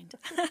springy kind.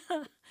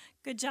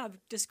 Good job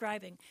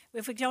describing.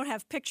 If we don't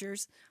have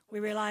pictures, we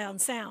rely on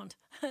sound,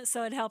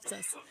 so it helps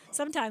us.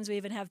 Sometimes we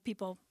even have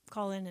people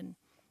call in and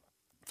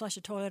flush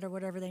a toilet or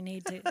whatever they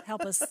need to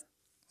help us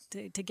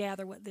to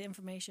gather what the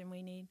information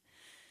we need.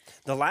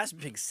 The last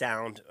big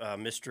sound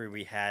mystery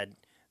we had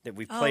that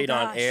we played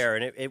on air,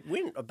 and it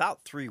went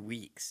about 3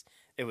 weeks.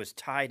 It was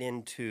tied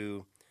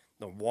into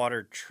the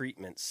water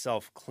treatment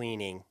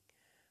self-cleaning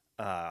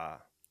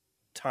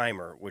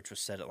timer, which was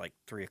set at like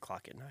 3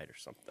 o'clock at night or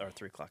something, or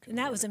 3 o'clock. And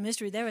that was a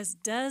mystery. There was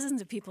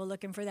dozens of people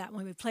looking for that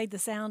when we played the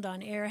sound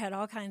on air. Had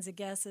all kinds of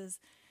guesses.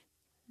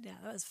 Yeah,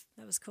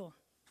 that was cool.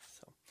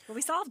 But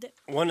we solved it.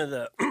 One of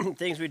the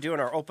things we do in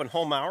our open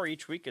home hour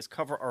each week is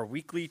cover our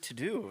weekly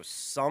to-do,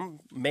 some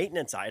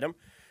maintenance item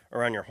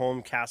around your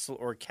home, castle,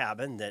 or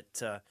cabin that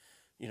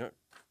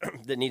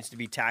that needs to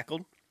be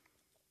tackled.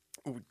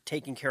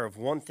 Taking care of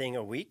one thing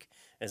a week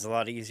is a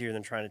lot easier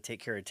than trying to take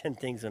care of 10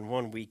 things in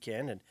one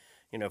weekend. And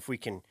if we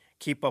can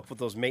keep up with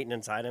those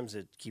maintenance items,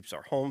 it keeps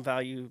our home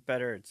value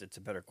better. It's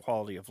a better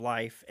quality of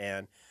life,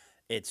 and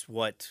it's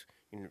what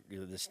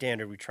the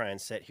standard we try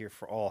and set here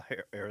for all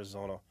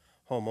Arizona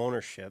home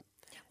ownership.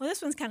 Well,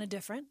 this one's kind of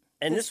different.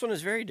 And this one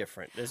is very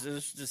different. This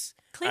is just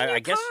clean your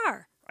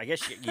car. I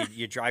guess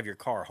you drive your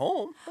car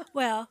home.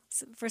 Well,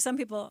 for some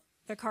people,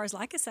 their car is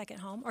like a second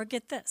home. Or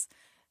get this,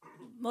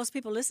 most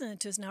people listening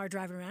to us now are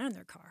driving around in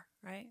their car,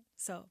 right?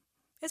 So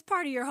it's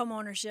part of your home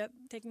ownership,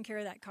 taking care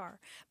of that car.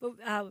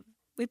 But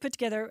we put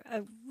together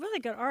a really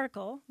good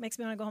article. Makes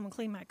me want to go home and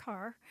clean my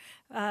car.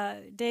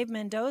 Dave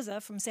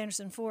Mendoza from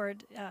Sanderson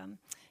Ford,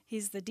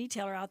 he's the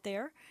detailer out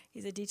there.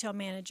 He's a detail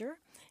manager,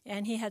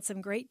 and he had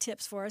some great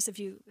tips for us. If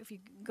you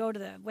go to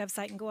the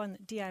website and go on the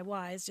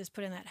DIYs, just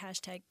put in that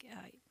hashtag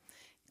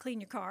clean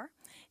your car.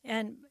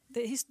 And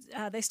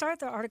they start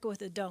the article with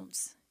the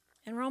don'ts.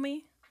 And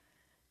Romy,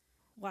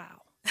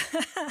 wow.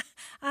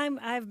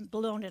 I've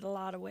blown it a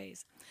lot of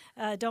ways.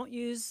 Don't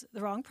use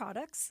the wrong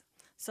products.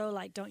 So,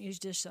 like, don't use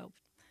dish soap.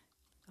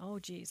 Oh,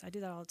 geez, I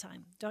do that all the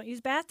time. Don't use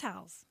bath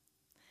towels.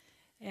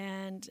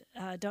 And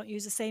don't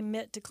use the same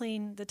mitt to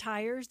clean the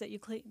tires that you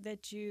clean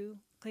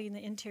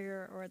the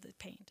interior or the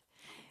paint.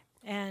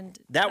 And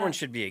that one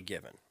should be a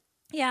given.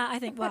 Yeah, I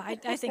think. Well, I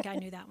think I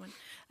knew that one.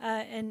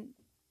 And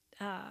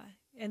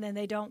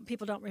then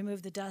people don't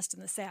remove the dust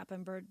and the sap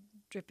and bird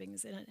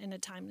drippings in a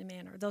timely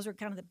manner. Those are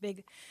kind of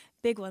the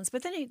big ones.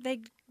 But then they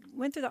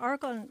went through the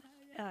article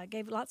and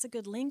gave lots of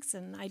good links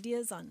and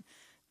ideas on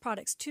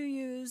products to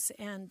use,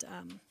 and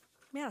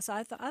so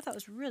I thought it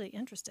was really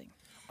interesting.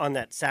 On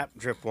that sap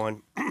drip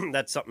one,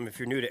 that's something, if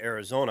you're new to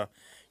Arizona,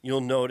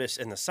 you'll notice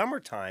in the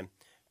summertime,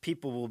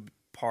 people will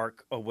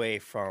park away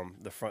from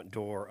the front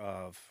door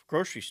of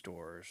grocery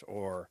stores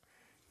or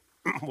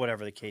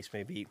whatever the case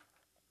may be.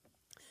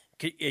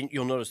 And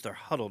you'll notice they're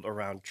huddled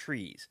around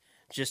trees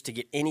just to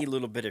get any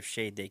little bit of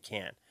shade they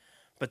can.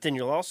 But then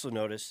you'll also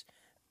notice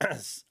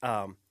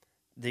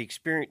the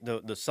experience,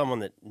 the someone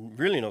that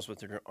really knows what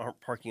they're doing aren't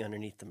parking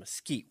underneath the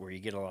mesquite where you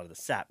get a lot of the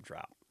sap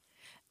drop.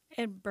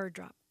 And bird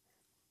drop,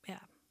 yeah.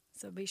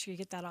 So be sure you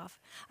get that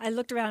off. I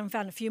looked around and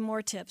found a few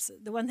more tips.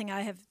 The one thing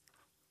I have...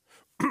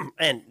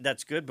 And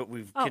that's good, but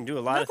we can do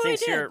a lot of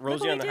things here at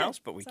Rosie on the House,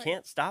 but we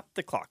can't stop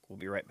the clock. We'll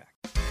be right back.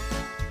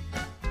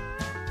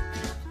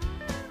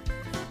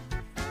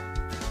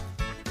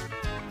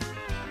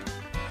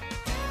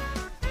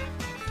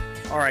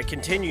 All right,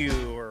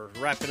 we're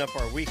wrapping up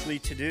our weekly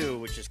to-do,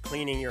 which is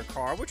cleaning your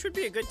car, which would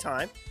be a good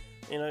time.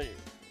 It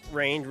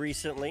rained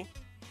recently.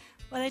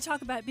 Well, they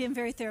talk about it being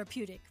very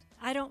therapeutic.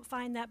 I don't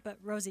find that, but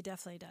Rosie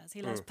definitely does.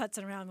 He loves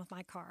putzing around with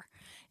my car.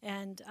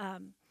 And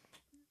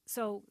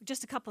so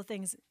just a couple of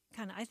things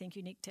kind of, I think,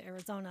 unique to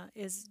Arizona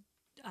is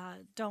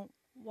don't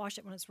wash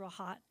it when it's real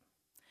hot,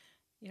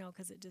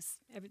 because it just...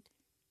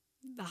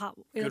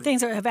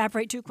 things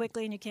evaporate too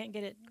quickly and you can't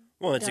get it.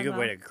 Well, it's a good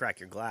way to crack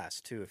your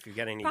glass, too, if you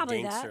got any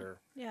dinks or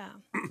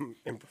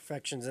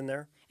imperfections in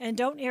there. And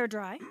don't air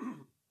dry.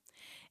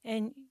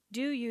 And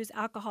do use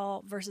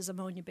alcohol versus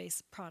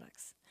ammonia-based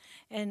products.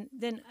 And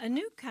then a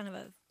new kind of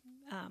a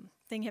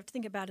thing you have to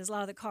think about is a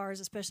lot of the cars,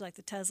 especially like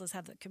the Teslas,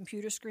 have the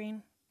computer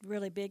screen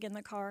really big in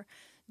the car.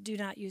 Do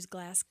not use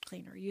glass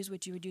cleaner. Use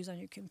what you would use on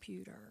your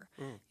computer.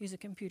 Use a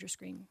computer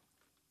screen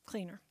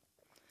cleaner.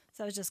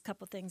 So it's just a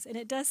couple things. And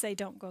it does say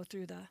don't go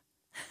through the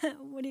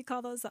what do you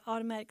call those? The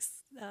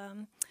automatics,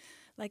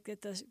 like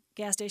at the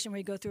gas station where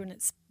you go through and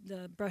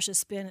the brushes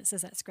spin. It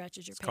says that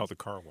scratches your It's paint. called the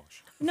car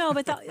wash. No,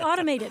 but the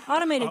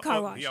automated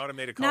car wash. The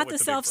automated car Not with the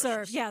the big self-serve.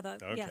 brushes. Yeah,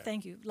 Okay. yeah.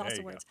 Thank you. Lots There of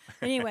you words.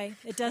 Anyway,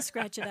 it does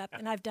scratch it up,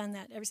 and I've done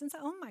that ever since I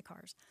own my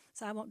cars.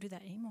 So I won't do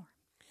that anymore.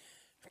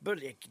 But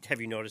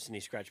have you noticed any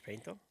scratch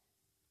paint though?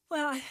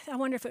 Well, I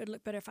wonder if it would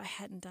look better if I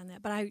hadn't done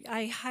that. But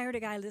I hired a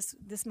guy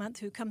this month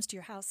who comes to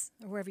your house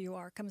or wherever you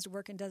are, comes to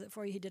work and does it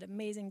for you. He did an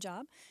amazing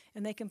job,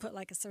 and they can put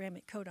like a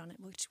ceramic coat on it,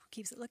 which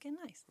keeps it looking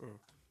nice.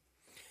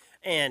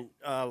 And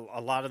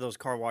a lot of those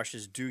car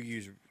washes do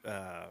use,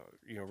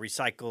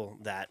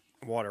 recycle that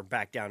water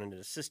back down into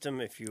the system.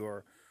 If you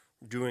are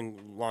doing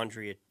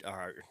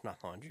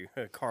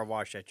car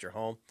wash at your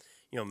home,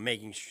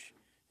 making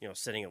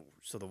setting it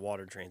so the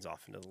water drains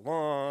off into the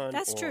lawn.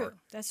 That's or true.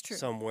 That's true.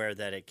 Somewhere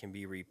that it can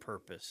be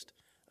repurposed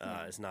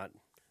is not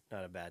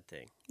a bad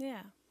thing.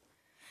 Yeah.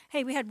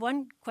 Hey, we had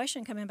one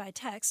question come in by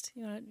text.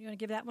 You want to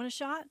give that one a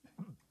shot?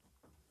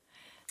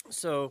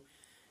 So,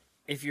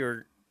 if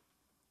you're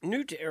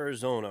new to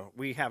Arizona,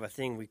 we have a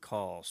thing we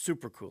call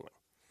supercooling,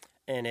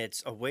 and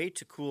it's a way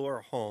to cool our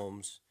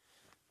homes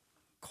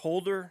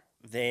colder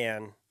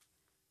than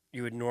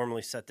you would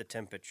normally set the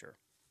temperature.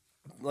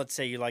 Let's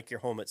say you like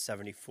your home at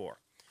 74.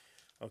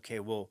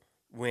 Okay, well,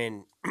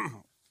 when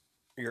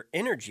your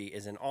energy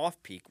is an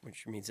off-peak,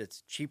 which means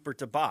it's cheaper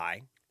to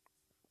buy,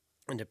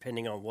 and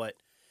depending on what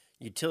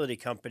utility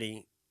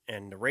company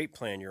and the rate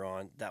plan you're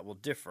on, that will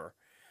differ.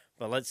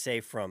 But let's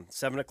say from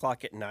 7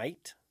 o'clock at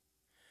night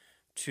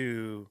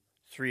to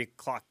 3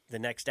 o'clock the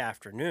next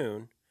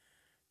afternoon,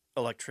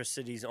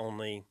 electricity's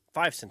only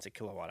 5 cents a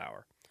kilowatt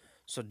hour.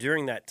 So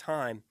during that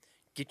time,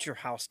 get your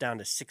house down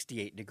to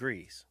 68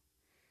 degrees.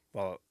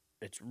 Well,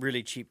 it's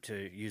really cheap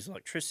to use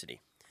electricity.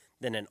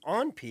 Then an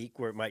on-peak,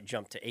 where it might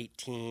jump to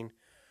 18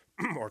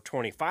 or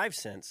 25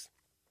 cents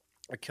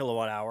a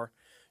kilowatt hour,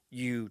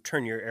 you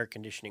turn your air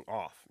conditioning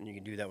off. And you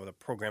can do that with a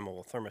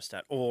programmable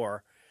thermostat,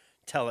 or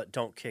tell it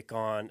don't kick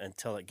on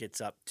until it gets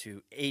up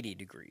to 80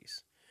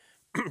 degrees.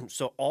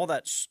 So all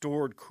that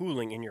stored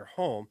cooling in your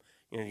home,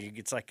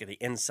 it's like the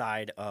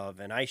inside of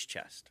an ice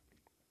chest.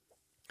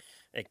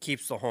 It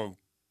keeps the home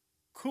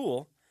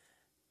cool,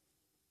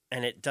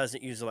 and it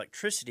doesn't use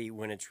electricity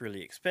when it's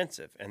really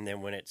expensive. And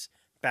then when it's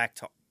back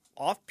to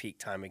off-peak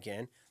time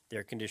again, the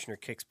air conditioner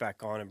kicks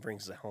back on and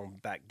brings the home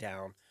back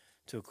down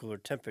to a cooler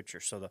temperature.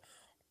 So the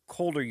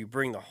colder you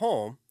bring the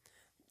home,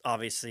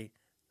 obviously,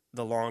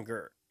 the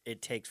longer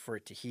it takes for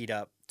it to heat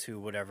up to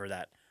whatever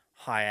that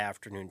high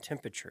afternoon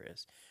temperature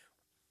is,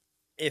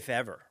 if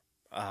ever.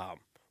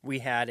 We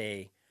had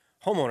a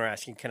homeowner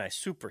asking, can I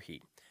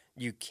superheat?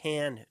 You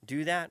can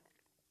do that,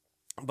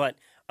 but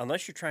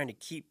unless you're trying to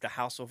keep the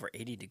house over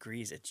 80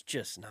 degrees, it's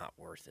just not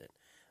worth it.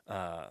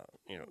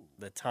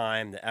 The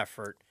time, the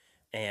effort,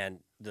 and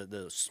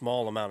the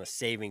small amount of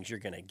savings you're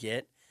going to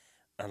get,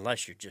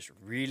 unless you're just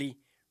really,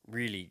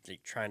 really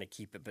trying to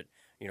keep it. But,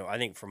 I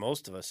think for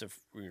most of us, if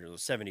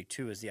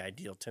 72 is the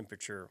ideal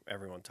temperature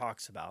everyone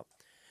talks about,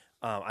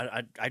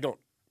 I don't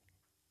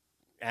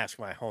ask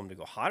my home to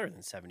go hotter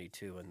than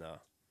 72 in the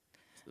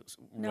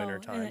winter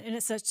time. And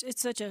it's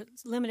such a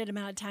limited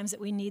amount of times that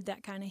we need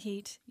that kind of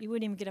heat. You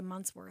wouldn't even get a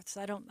month's worth. So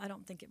I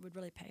don't think it would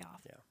really pay off.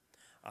 Yeah,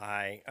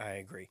 I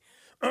agree.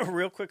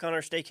 Real quick on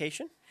our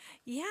staycation.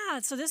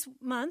 Yeah, so this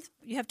month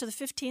you have to the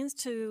 15th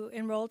to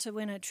enroll to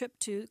win a trip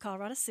to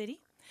Colorado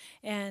City,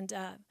 and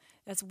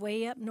that's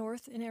way up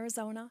north in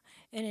Arizona,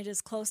 and it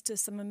is close to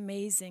some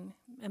amazing,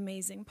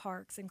 amazing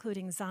parks,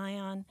 including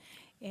Zion,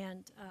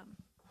 and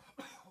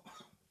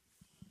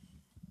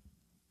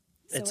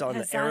it's on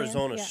the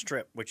Arizona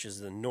Strip, which is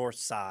the north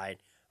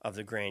side of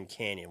the Grand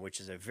Canyon, which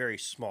is a very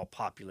small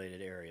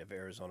populated area of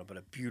Arizona, but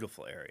a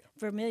beautiful area.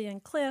 Vermilion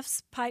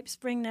Cliffs, Pipe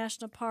Spring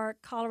National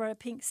Park, Colorado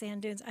Pink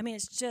Sand Dunes. I mean,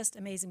 it's just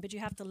amazing, but you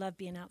have to love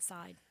being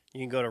outside. You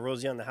can go to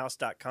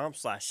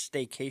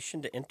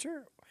rosieonthehouse.com/staycation to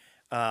enter,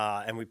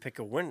 and we pick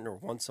a winner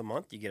once a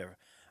month. You get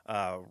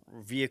a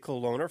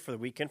vehicle loaner for the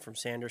weekend from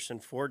Sanderson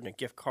Ford and a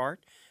gift card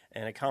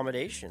and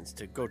accommodations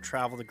to go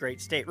travel the great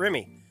state.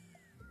 Remy,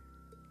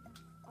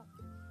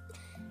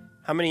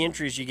 how many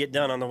entries you get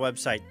done on the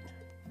website?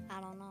 I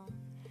don't know.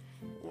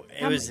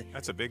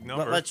 That's a big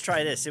number. Let's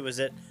try this. It was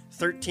at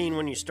 13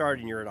 when you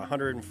started, and you're at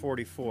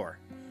 144.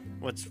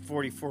 What's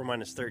 44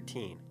 minus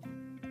 13?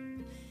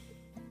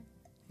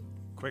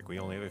 Quick, we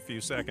only have a few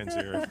seconds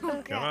here.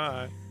 Okay. Come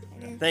on.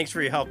 Thanks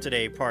for your help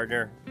today,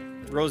 partner.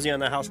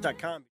 rosieonthehouse.com.